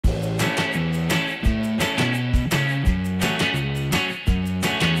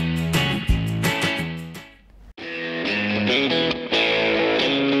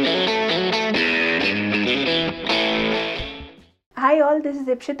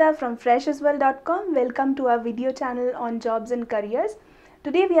Dipshita from freshaswell.com. Welcome to our video channel on jobs and careers.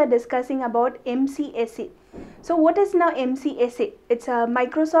 Today we are discussing about MCSA. So what is now MCSA? It's a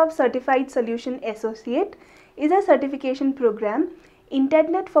Microsoft Certified Solution Associate. Is a certification program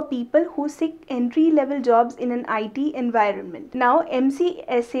intended for people who seek entry-level jobs in an IT environment. Now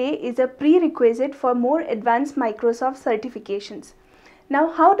MCSA is a prerequisite for more advanced Microsoft certifications. Now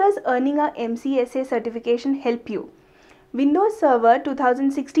how does earning a MCSA certification help you? Windows Server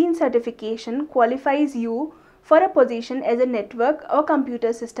 2016 certification qualifies you for a position as a network or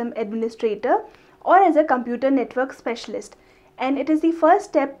computer system administrator or as a computer network specialist, and it is the first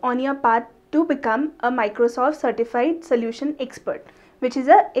step on your path to become a Microsoft Certified Solution Expert, which is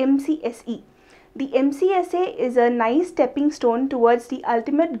a MCSE. The MCSA is a nice stepping stone towards the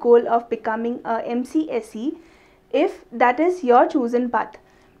ultimate goal of becoming a MCSE if that is your chosen path.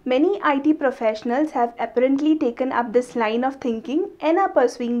 Many IT professionals have apparently taken up this line of thinking and are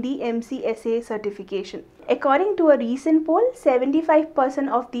pursuing the MCSA certification. According to a recent poll, 75%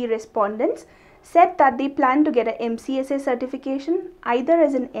 of the respondents said that they plan to get a MCSA certification either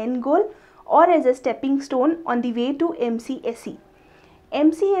as an end goal or as a stepping stone on the way to MCSE.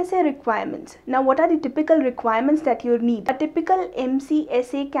 MCSA requirements. Now what are the typical requirements that you need? A typical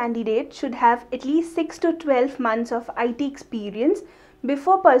MCSA candidate should have at least 6 to 12 months of IT experience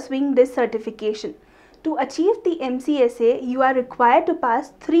before pursuing this certification. To achieve the MCSA, you are required to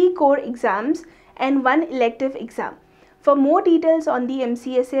pass 3 core exams and 1 elective exam. For more details on the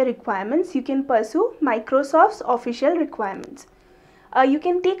MCSA requirements, you can pursue Microsoft's official requirements. You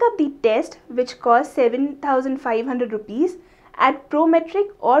can take up the test, which costs 7,500 rupees at Prometric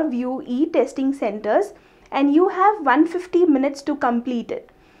or Vue testing centers, and you have 150 minutes to complete it.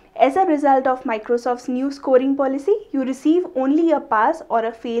 As a result of Microsoft's new scoring policy, you receive only a pass or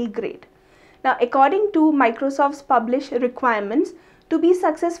a fail grade. Now, according to Microsoft's published requirements, to be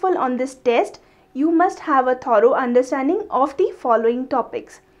successful on this test, you must have a thorough understanding of the following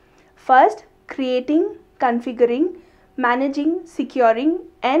topics. First, creating, configuring, managing, securing,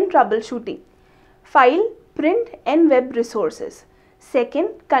 and troubleshooting file, print, and web resources.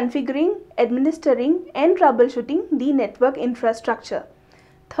 Second, configuring, administering, and troubleshooting the network infrastructure.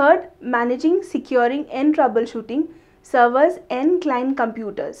 Third, managing, securing, and troubleshooting servers and client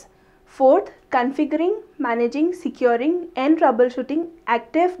computers. Fourth, configuring, managing, securing, and troubleshooting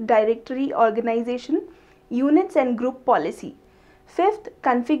Active Directory organization, units, and group policy. Fifth,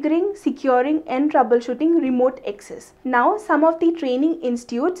 configuring, securing, and troubleshooting remote access. Now, some of the training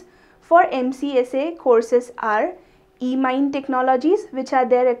institutes for MCSA courses are eMind Technologies, which are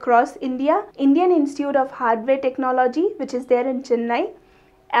there across India, Indian Institute of Hardware Technology, which is there in Chennai,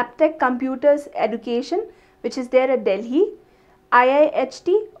 Aptech Computers Education, which is there at Delhi, IIHT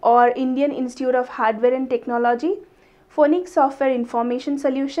or Indian Institute of Hardware and Technology, Phoenix Software Information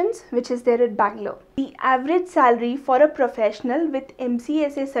Solutions, which is there at Bangalore. The average salary for a professional with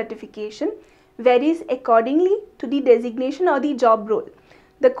MCSA certification varies accordingly to the designation or the job role.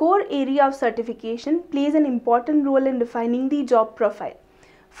 The core area of certification plays an important role in defining the job profile.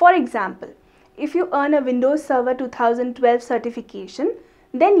 For example, if you earn a Windows Server 2012 certification,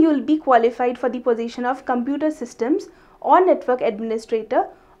 then you will be qualified for the position of computer systems or network administrator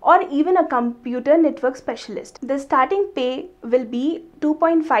or even a computer network specialist. The starting pay will be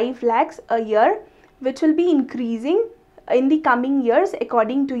 2.5 lakhs a year, which will be increasing in the coming years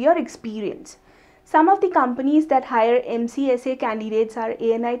according to your experience. Some of the companies that hire MCSA candidates are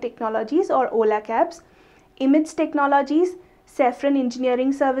ANI Technologies or Ola Cabs, Image Technologies, Saffron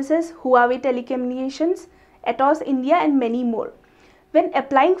Engineering Services, Huawei Telecommunications, Atos India, and many more. When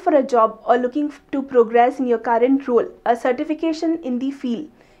applying for a job or looking to progress in your current role, a certification in the field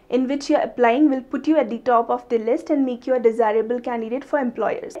in which you are applying will put you at the top of the list and make you a desirable candidate for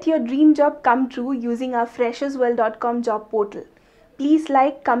employers. Let your dream job come true using our freshaswell.com job portal. Please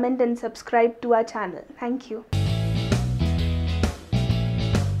like, comment, and subscribe to our channel. Thank you.